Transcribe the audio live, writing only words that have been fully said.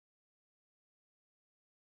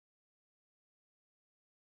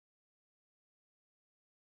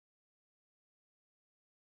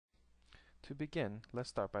To begin, let's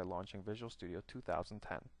start by launching Visual Studio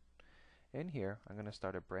 2010. In here, I'm going to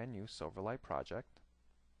start a brand new Silverlight project.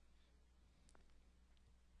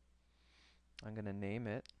 I'm going to name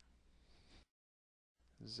it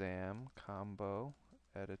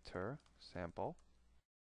xamComboEditor Sample.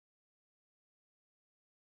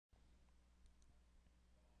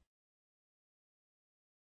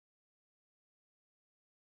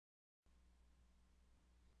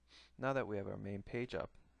 Now that we have our main page up,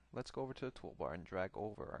 let's go over to the toolbar and drag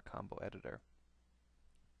over our combo editor.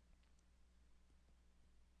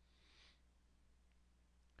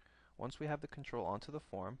 Once we have the control onto the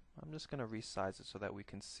form, I'm just going to resize it so that we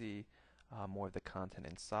can see more of the content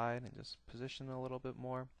inside and just position it a little bit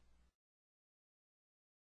more.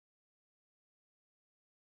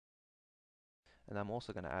 And I'm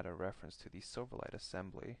also going to add a reference to the Silverlight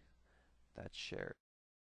assembly that's shared.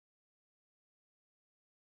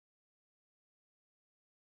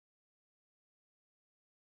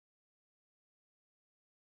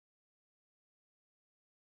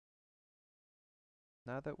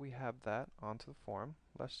 Now that we have that onto the form,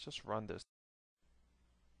 let's just run this.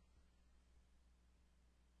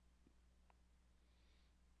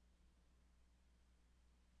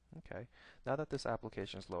 Okay, now that this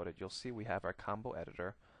application is loaded, you'll see we have our combo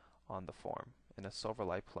editor on the form in a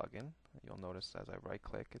Silverlight plugin. You'll notice as I right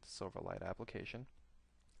click, it's Silverlight application.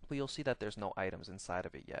 But you'll see that there's no items inside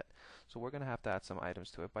of it yet. So we're going to have to add some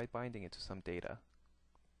items to it by binding it to some data.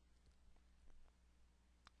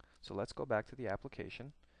 So let's go back to the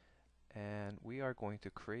application, and we are going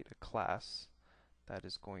to create a class that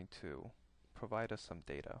is going to provide us some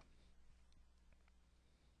data.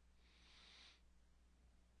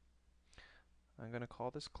 I'm going to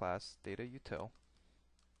call this class DataUtil.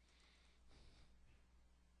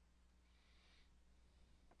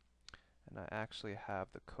 And I actually have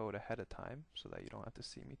the code ahead of time so that you don't have to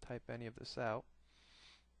see me type any of this out.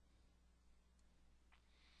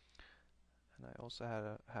 And I also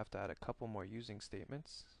have to add a couple more using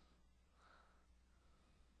statements.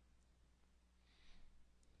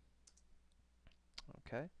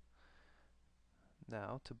 Okay.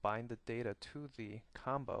 Now to bind the data to the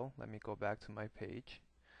combo, let me go back to my page.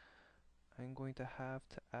 I'm going to have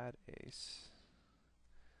to add an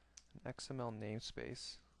XML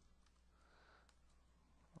namespace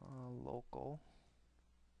local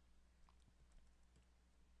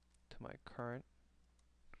to my current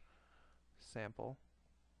sample,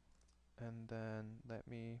 and then let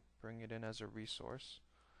me bring it in as a resource.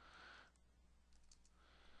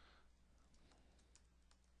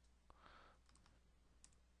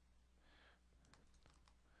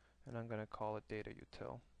 And I'm going to call it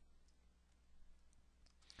DataUtil.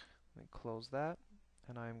 Let me close that,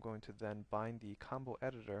 and I'm going to then bind the combo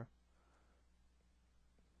editor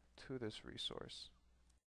to this resource.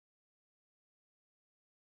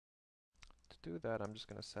 To do that, I'm just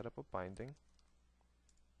going to set up a binding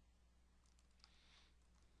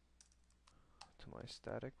to my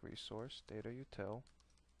static resource, DataUtil,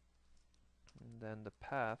 and then the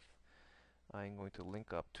path I'm going to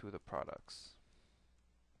link up to the products.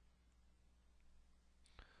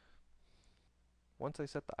 Once I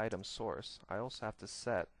set the item source, I also have to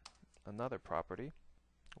set another property,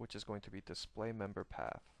 which is going to be display member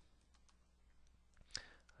path.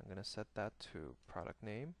 I'm going to set that to product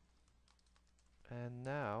name. And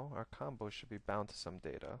now our combo should be bound to some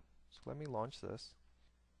data. So let me launch this.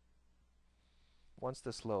 Once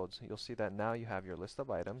this loads, you'll see that now you have your list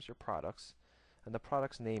of items, your products, and the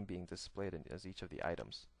product's name being displayed as each of the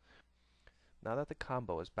items. Now that the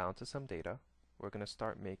combo is bound to some data, we're going to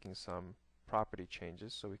start making some property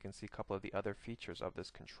changes so we can see a couple of the other features of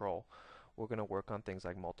this control. We're going to work on things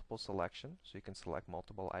like multiple selection, so you can select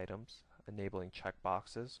multiple items, enabling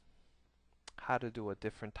checkboxes, how to do a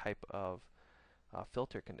different type of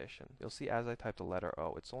filter condition. You'll see as I type the letter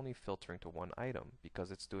O, it's only filtering to one item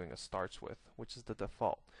because it's doing a starts with, which is the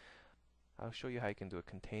default. I'll show you how you can do a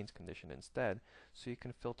contains condition instead, so you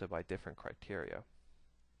can filter by different criteria.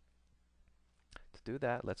 To do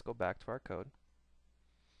that, let's go back to our code.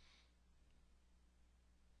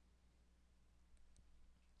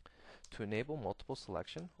 To enable multiple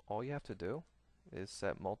selection, all you have to do is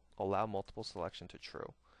set allow multiple selection to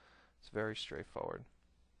true. It's very straightforward.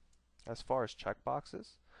 As far as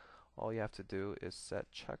checkboxes, all you have to do is set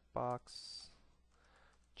checkbox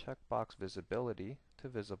visibility to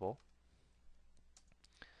visible.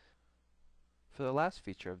 For the last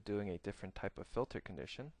feature of doing a different type of filter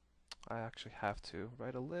condition, I actually have to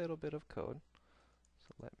write a little bit of code.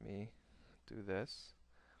 So let me do this.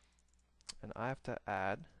 And I have to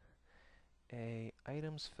add a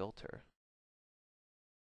items filter.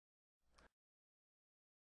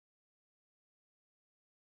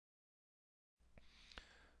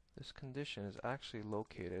 This condition is actually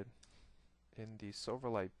located in the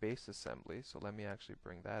Silverlight base assembly, so let me actually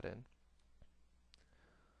bring that in.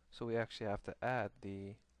 So we actually have to add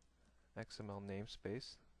the XML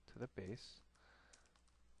namespace to the base.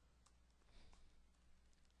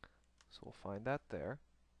 So we'll find that there.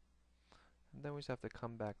 And then we just have to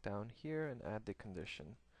come back down here and add the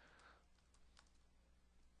condition.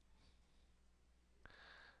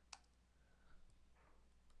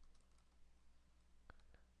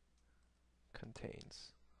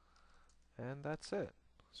 Contains. And that's it.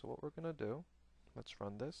 So what we're going to do, let's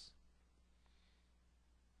run this.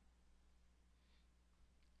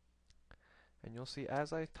 And you'll see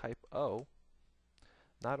as I type O,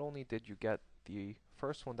 not only did you get the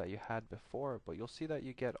first one that you had before, but you'll see that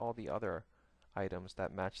you get all the other items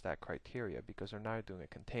that match that criteria because they're now doing a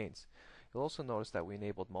contains. You'll also notice that we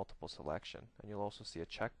enabled multiple selection, and you'll also see a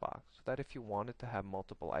checkbox so that if you wanted to have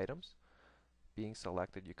multiple items being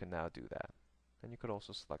selected, you can now do that. And you could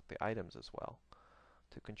also select the items as well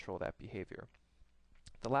to control that behavior.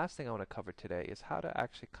 The last thing I want to cover today is how to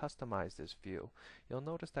actually customize this view. You'll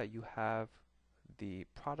notice that you have the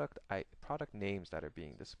product names that are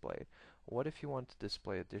being displayed. What if you want to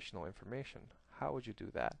display additional information? How would you do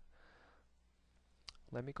that?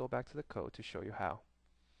 Let me go back to the code to show you how.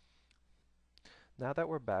 Now that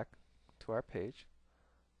we're back to our page,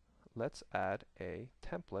 let's add a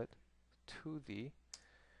template to the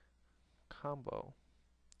combo.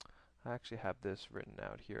 I actually have this written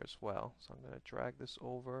out here as well, so I'm going to drag this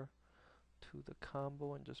over to the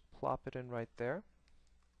combo and just plop it in right there.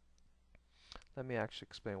 Let me actually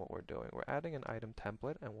explain what we're doing. We're adding an item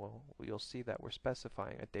template, and you'll see that we're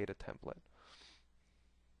specifying a data template.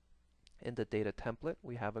 In the data template,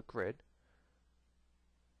 we have a grid,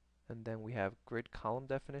 and then we have grid column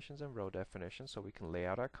definitions and row definitions so we can lay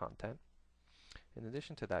out our content. In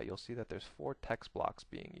addition to that, you'll see that there's 4 text blocks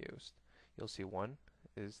being used. You'll see one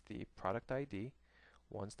is the product ID,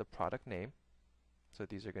 one's the product name, so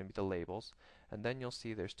these are going to be the labels, and then you'll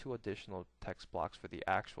see there's 2 additional text blocks for the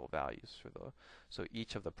actual values for so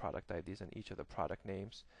each of the product IDs and each of the product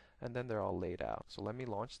names, and then they're all laid out. So let me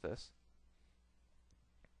launch this.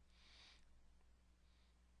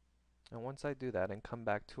 And once I do that and come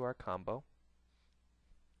back to our combo,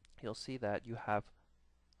 you'll see that you have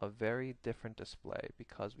a very different display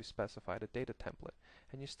because we specified a data template,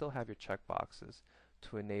 and you still have your checkboxes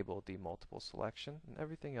to enable the multiple selection, and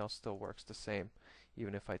everything else still works the same.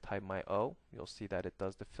 Even if I type my O, you'll see that it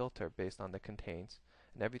does the filter based on the contains,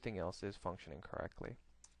 and everything else is functioning correctly.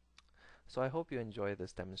 So I hope you enjoy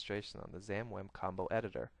this demonstration on the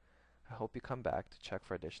xamComboEditor. I hope you come back to check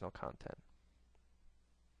for additional content.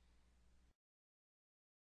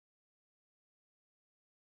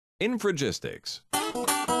 Infragistics.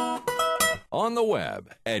 On the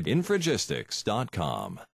web at infragistics.com.